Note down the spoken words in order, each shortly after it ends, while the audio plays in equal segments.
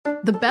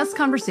The best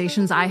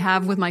conversations I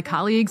have with my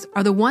colleagues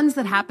are the ones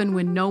that happen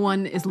when no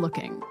one is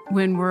looking,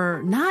 when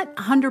we're not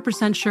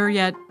 100% sure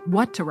yet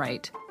what to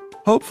write.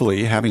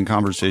 Hopefully, having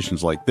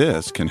conversations like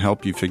this can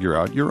help you figure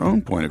out your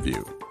own point of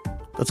view.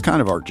 That's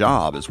kind of our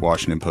job as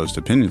Washington Post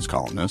opinions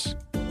columnists.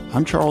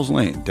 I'm Charles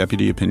Lane,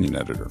 Deputy Opinion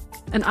Editor.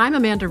 And I'm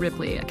Amanda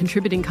Ripley, a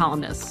contributing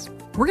columnist.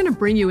 We're going to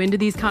bring you into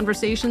these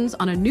conversations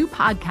on a new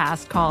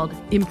podcast called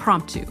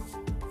Impromptu.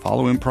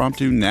 Follow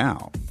Impromptu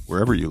now,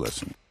 wherever you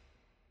listen.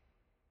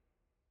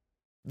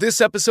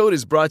 This episode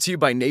is brought to you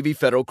by Navy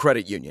Federal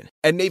Credit Union.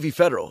 At Navy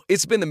Federal,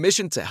 it's been the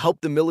mission to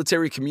help the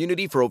military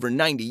community for over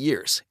 90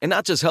 years. And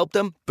not just help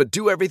them, but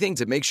do everything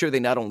to make sure they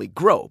not only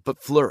grow,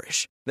 but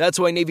flourish. That's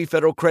why Navy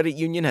Federal Credit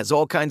Union has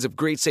all kinds of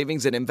great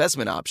savings and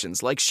investment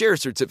options like share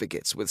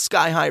certificates with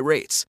sky-high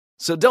rates.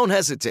 So don't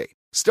hesitate.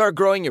 Start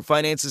growing your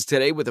finances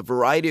today with a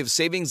variety of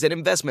savings and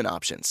investment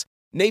options.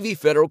 Navy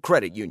Federal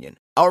Credit Union.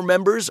 Our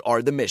members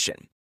are the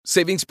mission.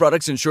 Savings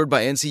products insured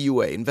by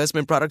NCUA.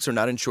 Investment products are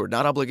not insured,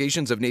 not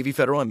obligations of Navy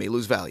Federal and may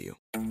lose value.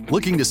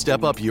 Looking to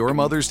step up your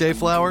Mother's Day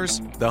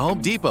flowers? The Home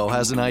Depot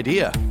has an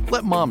idea.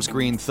 Let Mom's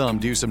green thumb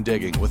do some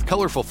digging with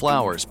colorful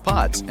flowers,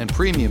 pots, and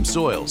premium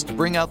soils to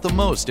bring out the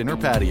most in her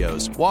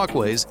patios,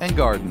 walkways, and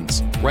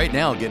gardens. Right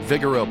now, get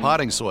Vigoro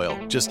potting soil,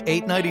 just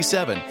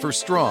 $8.97 for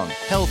strong,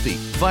 healthy,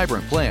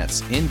 vibrant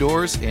plants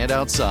indoors and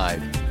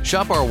outside.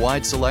 Shop our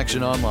wide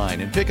selection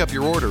online and pick up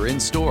your order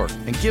in-store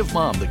and give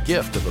Mom the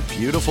gift of a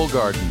beautiful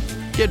garden.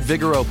 Get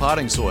Vigoro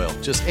potting soil,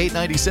 just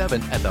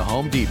 $8.97 at the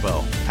Home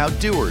Depot. How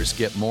doers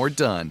get more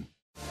done.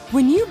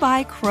 When you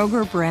buy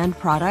Kroger brand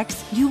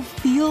products, you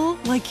feel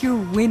like you're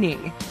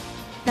winning.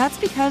 That's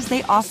because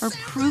they offer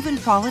proven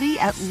quality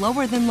at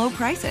lower than low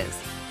prices.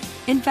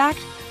 In fact,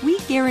 we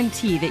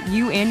guarantee that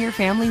you and your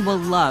family will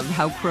love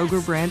how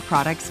Kroger brand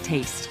products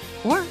taste,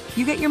 or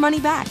you get your money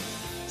back.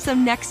 So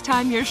next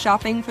time you're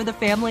shopping for the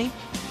family,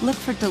 look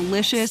for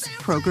delicious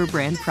Kroger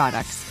brand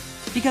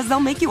products, because they'll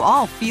make you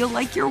all feel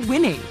like you're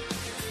winning.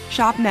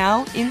 Shop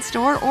now,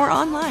 in-store, or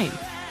online.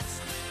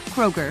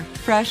 Kroger,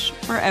 fresh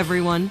for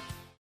everyone.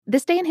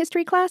 This Day in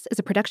History class is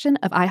a production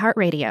of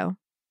iHeartRadio.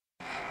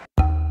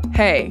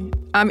 Hey,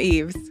 I'm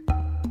Eves,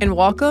 and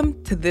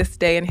welcome to This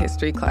Day in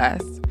History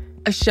class,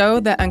 a show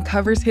that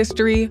uncovers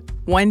history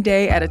one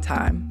day at a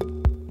time.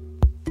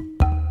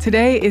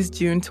 Today is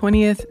June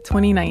 20th,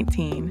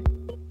 2019.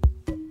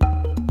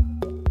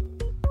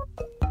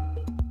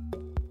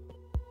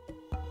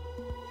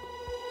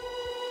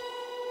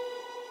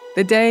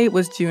 The day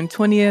was June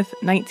 20th,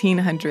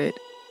 1900.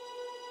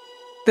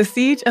 The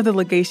siege of the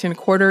Legation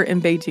Quarter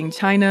in Beijing,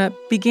 China,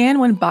 began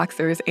when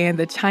Boxers and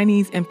the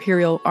Chinese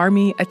Imperial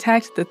Army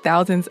attacked the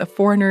thousands of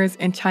foreigners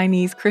and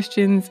Chinese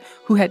Christians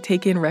who had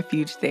taken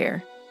refuge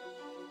there.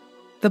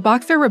 The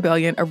Boxer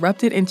Rebellion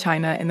erupted in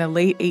China in the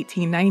late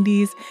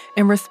 1890s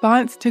in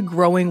response to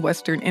growing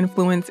Western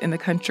influence in the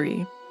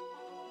country.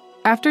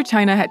 After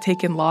China had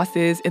taken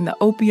losses in the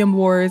Opium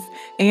Wars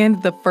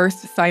and the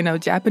First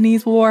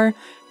Sino-Japanese War,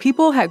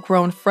 people had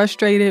grown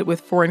frustrated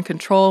with foreign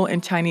control in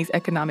Chinese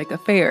economic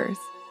affairs.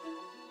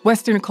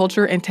 Western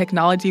culture and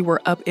technology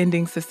were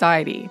upending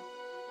society.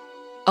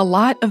 A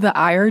lot of the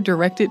ire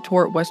directed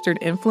toward Western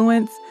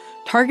influence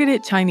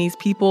targeted Chinese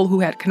people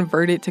who had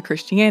converted to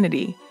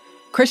Christianity.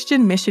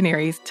 Christian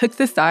missionaries took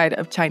the side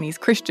of Chinese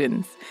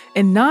Christians,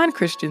 and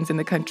non-Christians in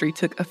the country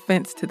took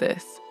offense to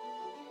this.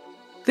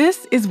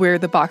 This is where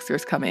the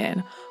Boxers come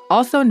in,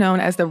 also known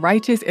as the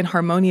Righteous and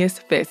Harmonious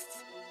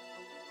Fists.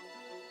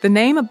 The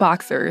name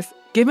Boxers,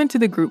 given to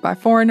the group by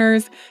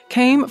foreigners,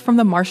 came from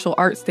the martial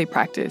arts they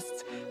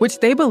practiced,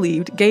 which they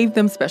believed gave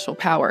them special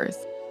powers.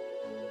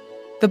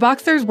 The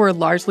Boxers were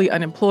largely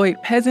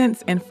unemployed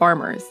peasants and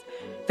farmers.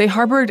 They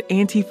harbored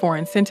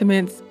anti-foreign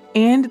sentiments,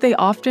 and they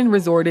often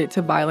resorted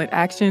to violent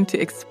action to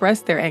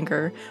express their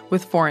anger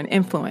with foreign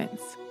influence.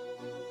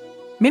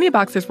 Many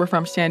Boxers were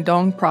from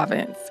Shandong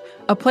province,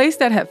 a place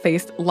that had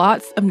faced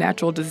lots of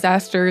natural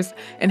disasters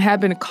and had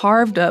been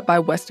carved up by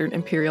Western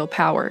imperial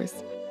powers.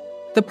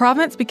 The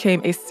province became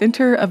a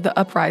center of the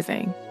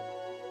uprising.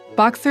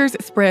 Boxers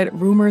spread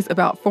rumors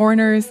about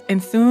foreigners,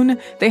 and soon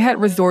they had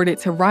resorted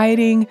to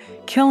rioting,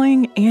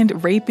 killing,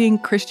 and raping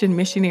Christian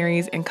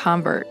missionaries and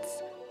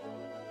converts.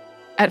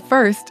 At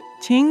first,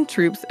 Qing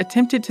troops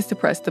attempted to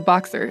suppress the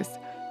Boxers,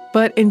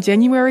 but in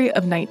January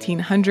of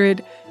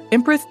 1900,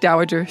 Empress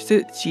Dowager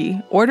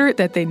Cixi ordered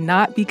that they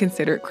not be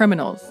considered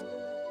criminals.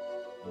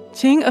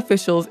 Qing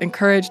officials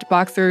encouraged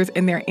Boxers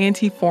in their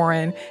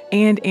anti-foreign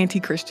and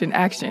anti-Christian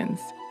actions.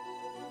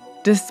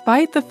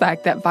 Despite the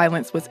fact that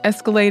violence was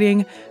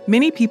escalating,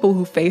 many people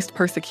who faced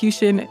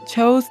persecution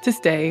chose to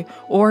stay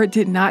or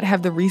did not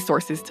have the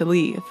resources to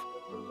leave.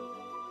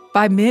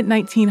 By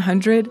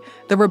mid-1900,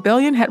 the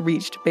rebellion had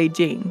reached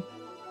Beijing.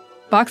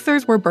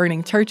 Boxers were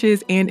burning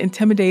churches and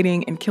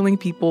intimidating and killing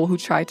people who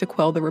tried to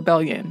quell the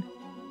rebellion.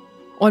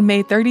 On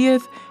May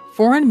 30th,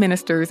 foreign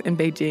ministers in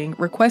Beijing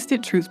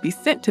requested troops be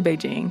sent to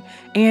Beijing,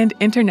 and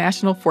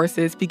international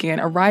forces began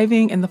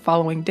arriving in the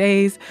following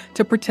days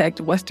to protect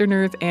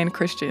Westerners and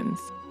Christians.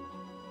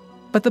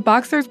 But the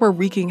Boxers were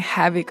wreaking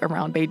havoc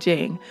around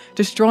Beijing,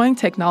 destroying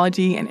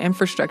technology and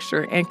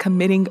infrastructure and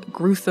committing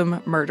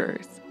gruesome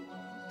murders.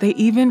 They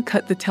even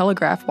cut the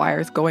telegraph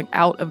wires going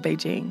out of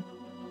Beijing.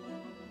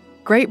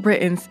 Great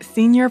Britain's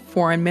senior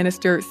foreign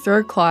minister,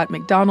 Sir Claude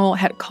MacDonald,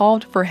 had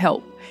called for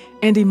help,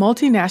 and a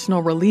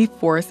multinational relief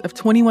force of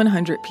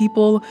 2,100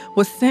 people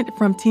was sent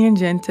from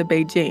Tianjin to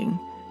Beijing.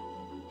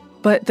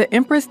 But the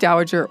Empress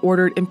Dowager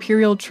ordered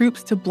imperial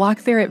troops to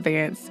block their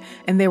advance,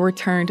 and they were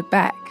turned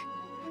back.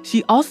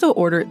 She also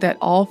ordered that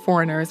all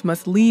foreigners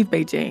must leave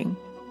Beijing.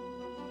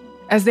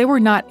 As they were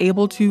not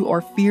able to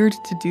or feared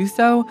to do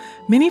so,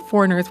 many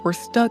foreigners were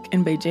stuck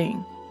in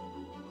Beijing.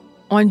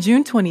 On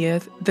June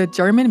 20th, the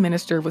German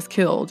minister was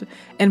killed,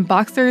 and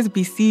Boxers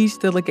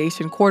besieged the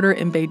legation quarter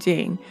in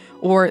Beijing,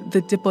 or the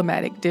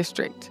diplomatic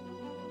district.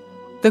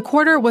 The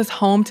quarter was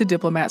home to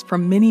diplomats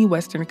from many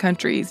Western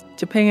countries,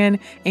 Japan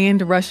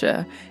and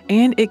Russia,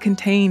 and it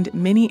contained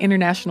many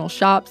international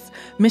shops,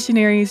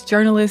 missionaries,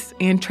 journalists,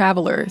 and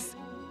travelers.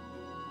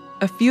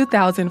 A few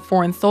thousand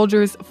foreign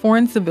soldiers,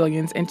 foreign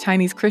civilians, and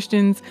Chinese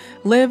Christians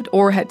lived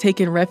or had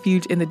taken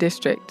refuge in the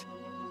district.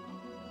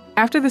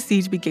 After the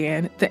siege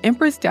began, the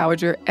Empress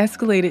Dowager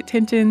escalated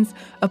tensions,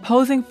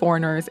 opposing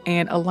foreigners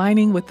and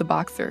aligning with the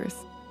Boxers.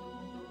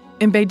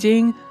 In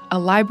Beijing, a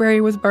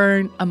library was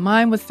burned, a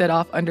mine was set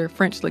off under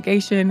French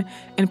legation,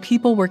 and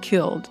people were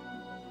killed.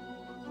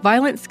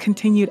 Violence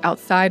continued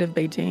outside of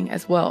Beijing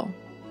as well.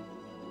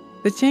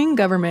 The Qing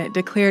government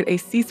declared a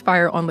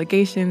ceasefire on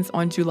legations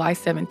on July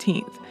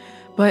 17th,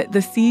 but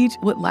the siege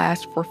would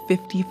last for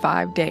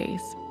 55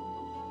 days.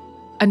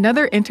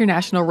 Another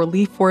international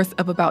relief force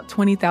of about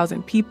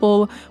 20,000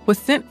 people was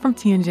sent from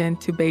Tianjin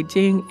to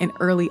Beijing in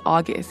early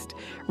August,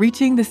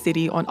 reaching the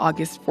city on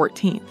August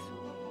 14th.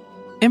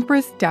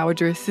 Empress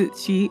Dowager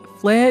Cixi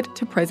fled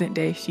to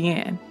present-day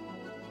Xi'an.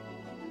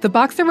 The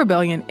Boxer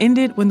Rebellion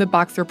ended when the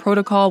Boxer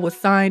Protocol was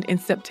signed in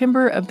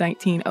September of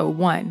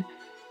 1901.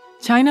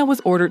 China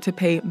was ordered to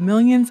pay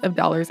millions of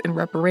dollars in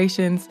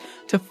reparations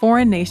to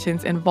foreign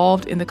nations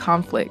involved in the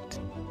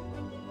conflict.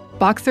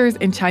 Boxers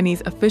and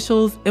Chinese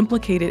officials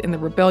implicated in the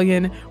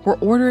rebellion were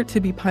ordered to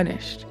be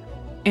punished,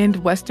 and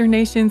Western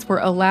nations were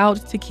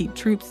allowed to keep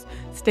troops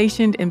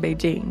stationed in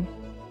Beijing.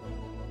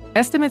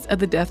 Estimates of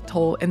the death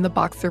toll in the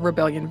Boxer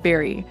Rebellion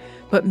vary,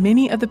 but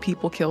many of the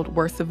people killed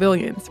were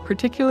civilians,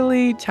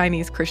 particularly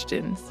Chinese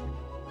Christians.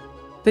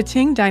 The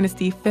Qing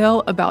dynasty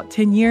fell about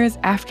 10 years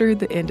after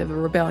the end of the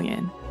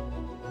rebellion.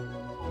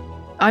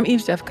 I'm Eve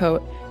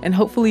Jeffcoat, and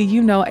hopefully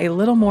you know a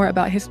little more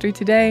about history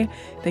today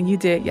than you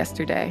did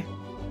yesterday.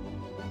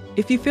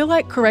 If you feel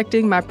like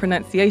correcting my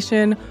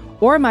pronunciation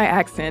or my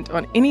accent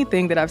on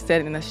anything that I've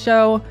said in the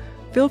show,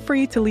 feel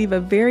free to leave a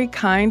very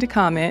kind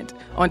comment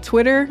on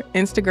Twitter,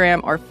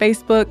 Instagram, or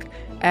Facebook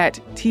at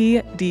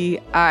TDIHC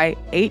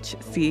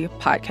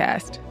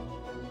Podcast.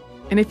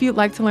 And if you'd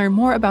like to learn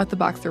more about the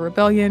Boxer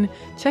Rebellion,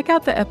 check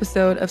out the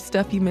episode of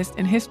Stuff You Missed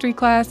in History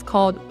class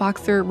called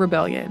Boxer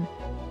Rebellion.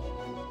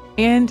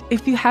 And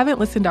if you haven't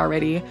listened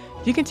already,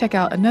 you can check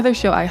out another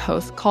show I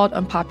host called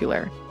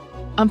Unpopular.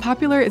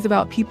 Unpopular is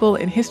about people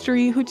in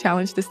history who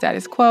challenged the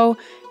status quo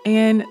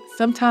and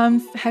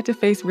sometimes had to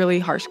face really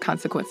harsh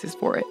consequences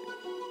for it.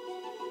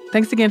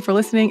 Thanks again for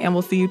listening, and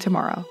we'll see you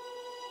tomorrow.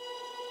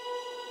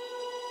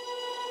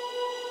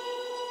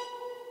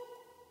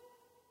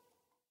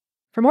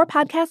 For more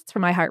podcasts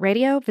from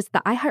iHeartRadio, visit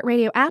the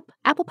iHeartRadio app,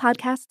 Apple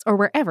Podcasts, or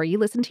wherever you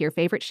listen to your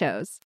favorite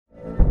shows.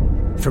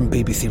 From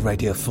BBC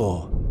Radio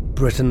 4,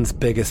 Britain's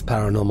biggest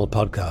paranormal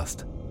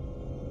podcast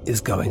is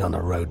going on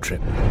a road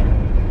trip.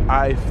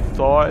 I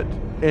thought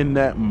in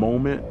that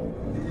moment,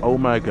 oh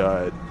my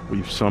God,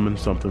 we've summoned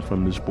something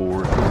from this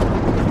board.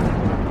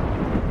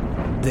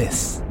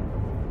 This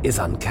is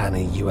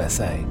Uncanny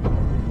USA.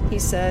 He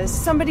says,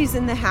 somebody's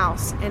in the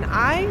house, and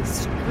I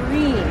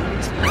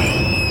screamed.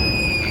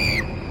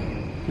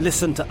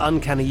 Listen to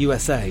Uncanny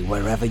USA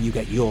wherever you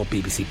get your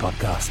BBC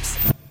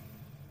podcasts,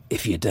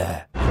 if you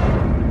dare.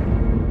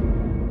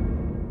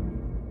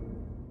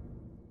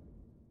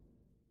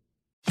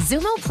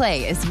 Xumo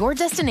Play is your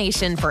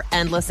destination for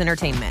endless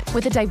entertainment.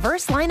 With a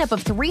diverse lineup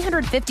of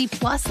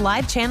 350-plus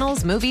live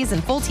channels, movies,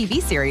 and full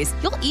TV series,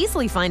 you'll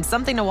easily find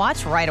something to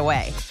watch right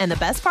away. And the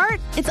best part?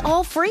 It's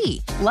all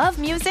free. Love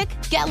music?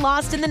 Get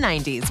lost in the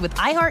 90s with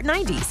iHeart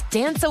 90s,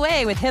 dance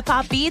away with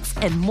hip-hop beats,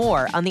 and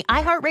more on the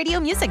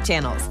iHeartRadio music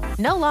channels.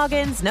 No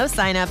logins, no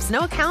signups,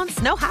 no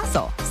accounts, no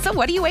hassle. So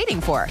what are you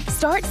waiting for?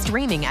 Start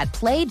streaming at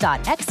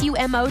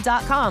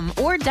play.xumo.com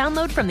or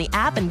download from the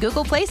app and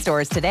Google Play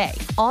stores today.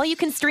 All you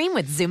can stream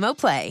with Xumo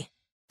Play.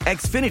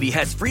 Xfinity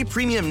has free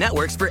premium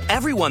networks for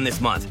everyone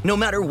this month, no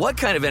matter what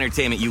kind of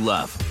entertainment you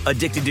love.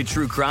 Addicted to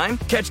true crime?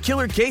 Catch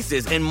killer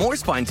cases and more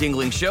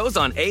spine-tingling shows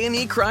on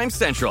A&E Crime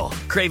Central.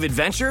 Crave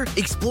adventure?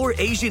 Explore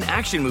Asian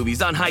action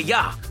movies on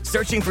Hi-Ya.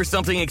 Searching for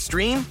something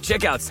extreme?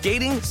 Check out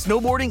skating,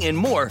 snowboarding, and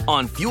more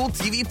on Fuel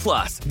TV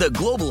Plus, the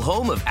global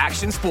home of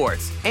action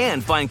sports.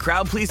 And find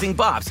crowd-pleasing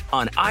bops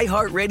on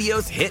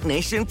iHeartRadio's Hit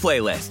Nation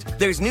playlist.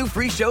 There's new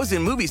free shows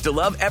and movies to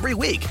love every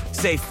week.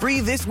 Say free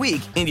this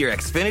week in your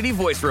Xfinity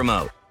voice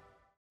remote.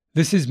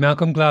 This is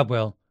Malcolm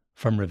Gladwell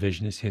from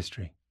revisionist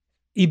history.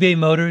 eBay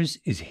Motors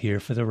is here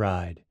for the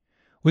ride.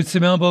 With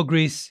some elbow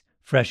grease,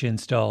 fresh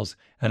installs,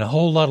 and a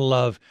whole lot of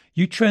love,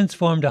 you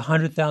transformed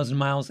 100,000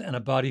 miles and a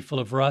body full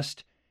of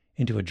rust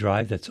into a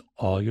drive that's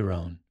all your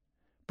own.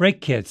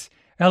 Brake kits,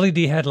 LED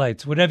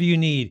headlights, whatever you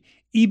need,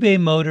 eBay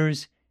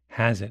Motors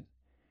has it.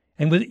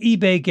 And with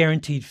eBay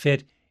Guaranteed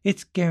Fit,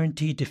 it's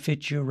guaranteed to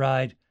fit your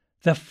ride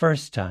the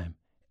first time,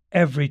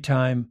 every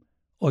time,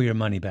 or your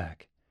money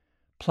back.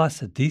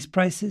 Plus, at these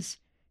prices,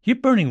 you're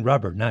burning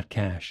rubber, not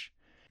cash.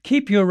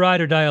 Keep your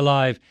ride or die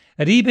alive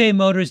at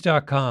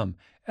ebaymotors.com.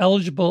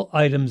 Eligible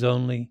items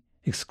only.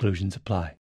 Exclusions apply.